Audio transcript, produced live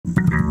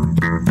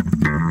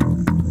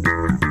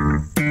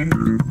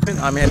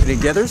I'm Anthony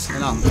Gethers.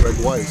 And I'm Greg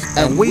Weiss.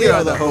 And we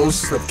are the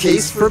hosts of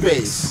Case for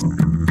Bass.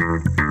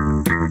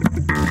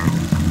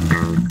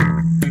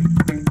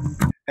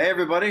 Hey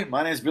everybody,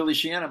 my name is Billy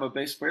Sheehan. I'm a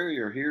bass player.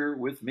 You're here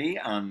with me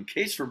on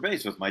Case for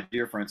Bass with my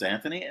dear friends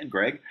Anthony and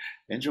Greg.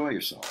 Enjoy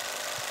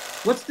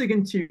yourself. Let's dig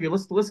into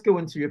let's go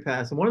into your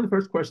past. And one of the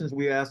first questions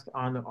we asked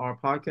on our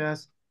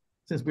podcast,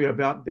 since we are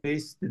about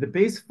bass, did the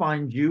bass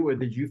find you or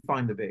did you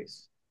find the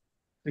bass?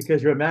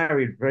 Because you're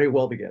married very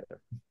well together.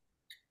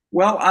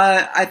 Well,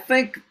 I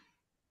think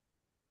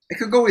it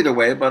could go either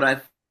way, but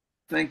I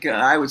think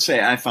I would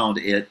say I found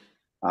it.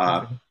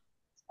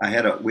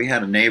 We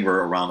had a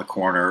neighbor around the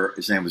corner.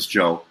 His name was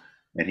Joe,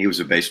 and he was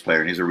a bass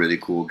player, and he's a really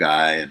cool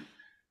guy. And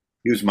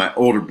he was my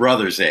older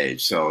brother's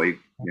age, so he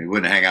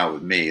wouldn't hang out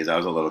with me as I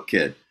was a little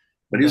kid.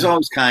 But he was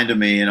always kind to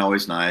me and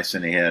always nice.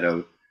 And he had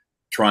a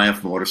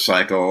Triumph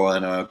motorcycle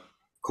and a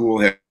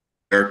cool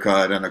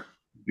haircut and a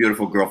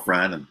beautiful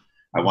girlfriend. And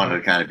I wanted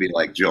to kind of be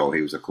like Joe.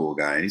 He was a cool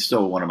guy, and he's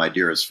still one of my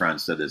dearest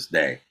friends to this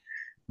day.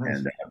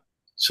 Nice.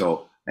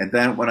 And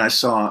then when I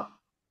saw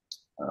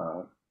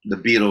the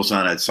Beatles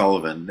on Ed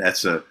Sullivan,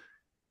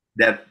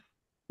 that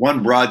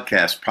one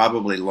broadcast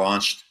probably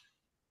launched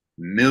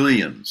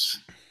millions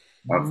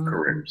of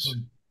careers.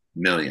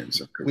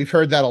 Millions of careers. We've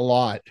heard that a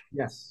lot.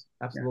 Yes,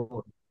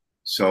 absolutely. Yeah.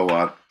 So,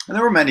 and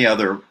there were many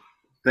other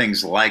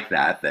things like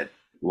that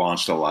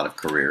launched a lot of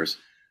careers.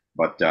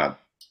 But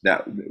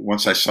that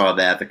once I saw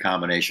the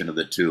combination of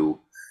the two,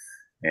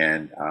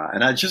 and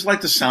I just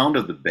like the sound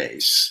of the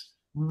bass.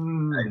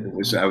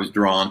 I was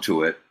drawn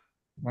to it.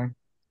 Right.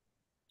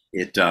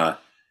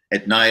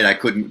 At night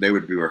they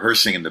would be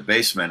rehearsing in the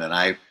basement, and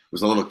I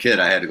was a little kid.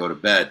 I had to go to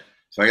bed,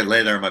 so I could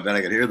lay there in my bed.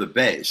 I could hear the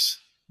bass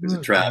as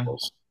it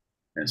travels,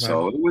 and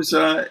so it was.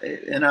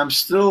 And I'm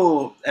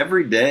still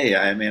every day.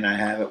 I mean, I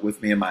have it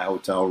with me in my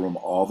hotel room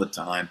all the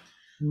time.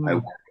 I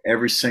work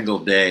every single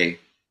day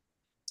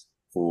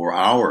for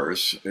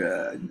hours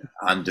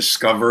on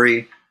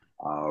discovery,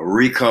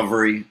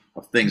 recovery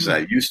of things I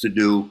used to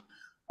do,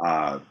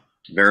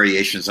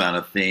 variations on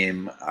a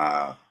theme.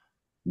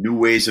 New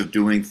ways of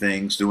doing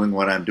things, doing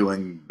what I'm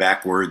doing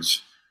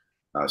backwards,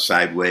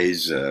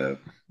 sideways,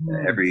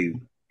 every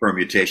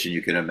permutation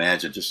you can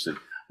imagine, just to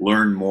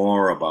learn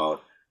more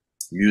about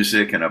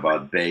music and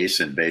about bass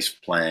and bass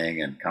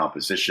playing and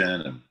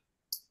composition and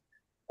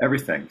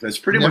everything. That's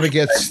pretty much. Never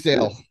gets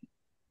still.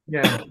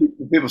 Yeah.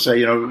 People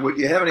say, would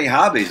you have any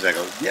hobbies? I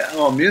go, yeah,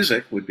 well,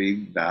 music would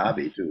be the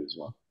hobby too as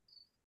well.